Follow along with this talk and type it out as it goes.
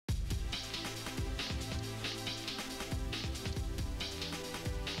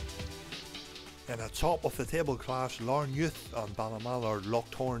In a top of the table clash, Larne Youth and Ballinamallard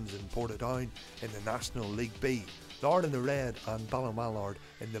locked horns in Portadown in the National League B, Larne in the red and Ballinamallard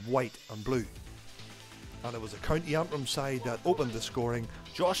in the white and blue. And it was a County Antrim side that opened the scoring,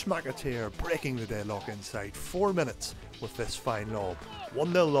 Josh McAteer breaking the deadlock inside 4 minutes with this fine lob.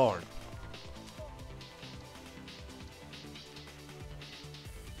 1-0 Larne.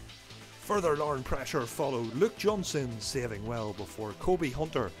 Further Larne pressure followed, Luke Johnson saving well before Kobe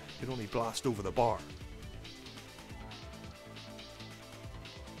Hunter could only blast over the bar.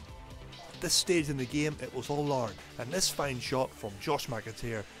 At this stage in the game it was all Larne, and this fine shot from Josh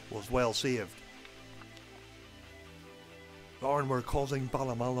McAteer was well saved. Larne were causing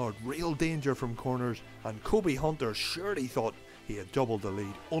Ballinamallard real danger from corners, and Kobe Hunter surely thought he had doubled the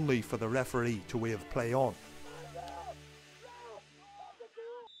lead, only for the referee to wave play on.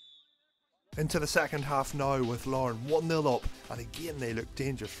 Into the second half now with Larne 1-0 up, and again they looked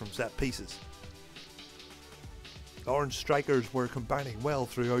dangerous from set pieces. Larne's strikers were combining well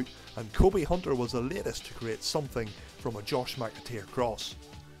throughout, and Kobe Hunter was the latest to create something from a Josh McAteer cross.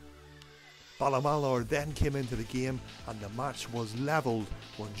 Ballinamallard then came into the game, and the match was levelled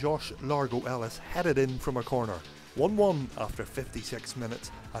when Josh Largo Ellis headed in from a corner. 1-1 after 56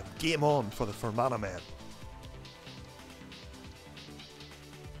 minutes, and game on for the Fermanagh men.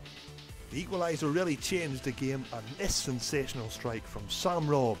 The equaliser really changed the game, and this sensational strike from Sam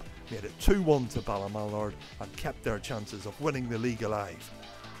Robb made it 2-1 to Ballinamallard and kept their chances of winning the league alive.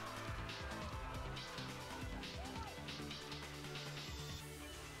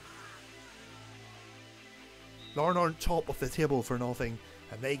 Larne aren't top of the table for nothing,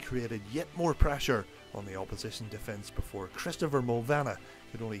 and they created yet more pressure on the opposition defence before Christopher Mulvanna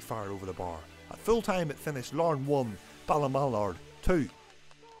could only fire over the bar. At full time it finished Larne 1, Ballinamallard 2.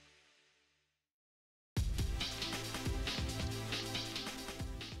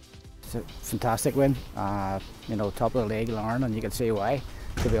 It's a fantastic win, you know, top of the league, Larne, and you can see why,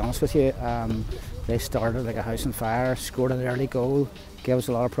 to be honest with you. They started like a house on fire, scored an early goal, gave us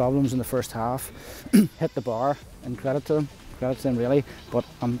a lot of problems in the first half, hit the bar, and credit to them really, but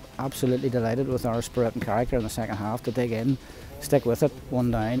I'm absolutely delighted with our spirit and character in the second half to dig in, stick with it,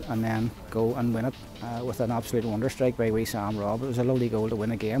 1 down, and then go and win it with an absolute wonder strike by wee Sam Robb. It was a lovely goal to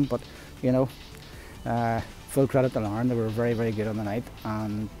win a game, but you know, full credit to Larne, they were very, very good on the night,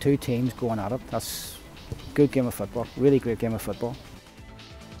 and 2 teams going at it. That's a good game of football, really great game of football.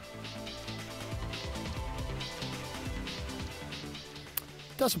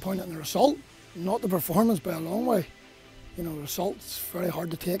 Disappointed in the result, not the performance by a long way. You know, the result's very hard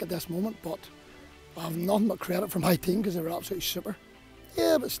to take at this moment, but I have nothing but credit for my team because they were absolutely super.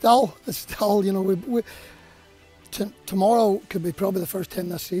 Yeah, but still, it's still, you know, tomorrow could be probably the first 10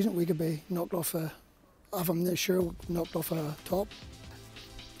 this season. We could be knocked off I'm sure knocked off a top.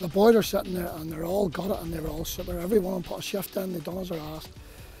 The boys are sitting there and they're all got it and they were all super. Everyone put a shift in, they've done as they're asked.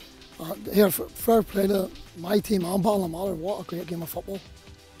 Here, fair play to my team and Ballinamallard. What a great game of football.